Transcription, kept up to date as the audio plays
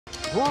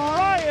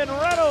Ryan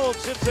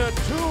Reynolds, it's a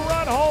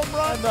 2-run home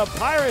run. The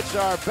Pirates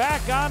are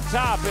back on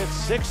top.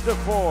 It's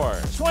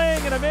 6-4. Swing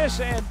and a miss,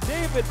 and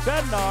David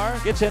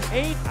Bednar gets an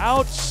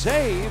 8-out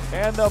save,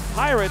 and the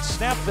Pirates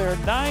snap their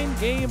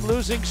 9-game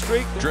losing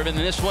streak. Driven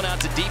this one out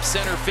to deep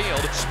center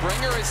field.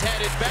 Springer is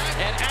headed back,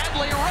 and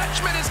Adley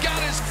Rutschman has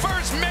got his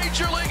first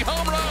Major League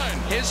home run.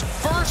 His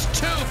first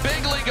 2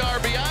 big league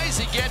RBIs.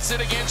 He gets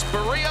it against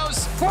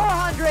Barrios.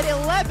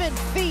 411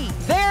 feet.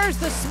 There's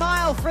the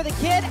smile for the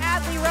kid,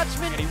 Adley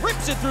Rutschman. And he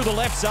rips it through the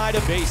left side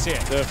of base hit.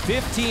 The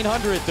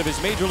 1500th of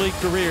his Major League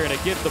career, and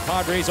it gives the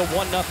Padres a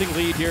 1-0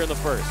 lead here in the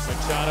first.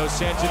 Machado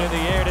sends it in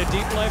the air to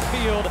deep left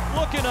field.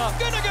 Looking up,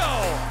 gonna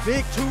go!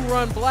 Big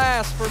 2-run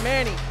blast for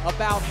Manny,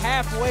 about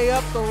halfway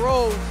up the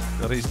road.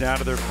 Phillies down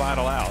to their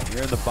final out.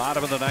 Here in the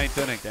bottom of the 9th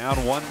inning, down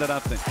 1-0. He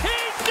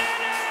did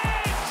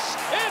it!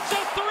 It's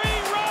a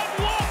 3-run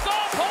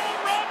walk-off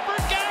home run for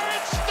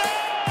Garrett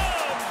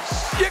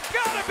Stubbs! You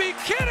gotta be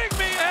kidding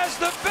me, as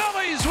the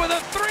Phillies with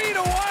a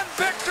 3-1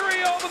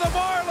 victory over the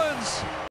Marlins.